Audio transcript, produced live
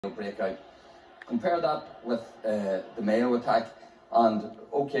breakout. Compare that with the Mayo attack, and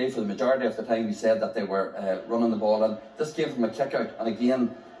okay, for the majority of the time we said that they were running the ball, and this came from a kick out, and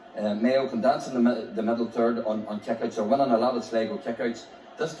again Mayo condensing the middle third on kick outs. They're winning a lot of Sligo kick outs.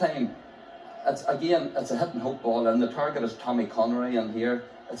 This time it's a hit and hope ball, and the target is Tommy Connery, and here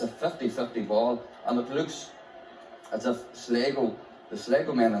it's a 50-50 ball, and it looks as if the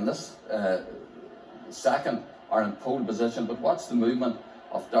Sligo men in this second are in pole position. But watch the movement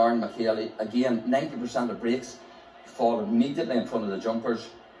of Darren McHaley. Again, 90% of breaks fall immediately in front of the jumpers.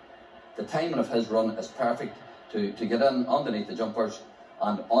 The timing of his run is perfect to get in underneath the jumpers,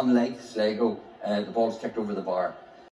 and unlike Sligo, the ball's kicked over the bar.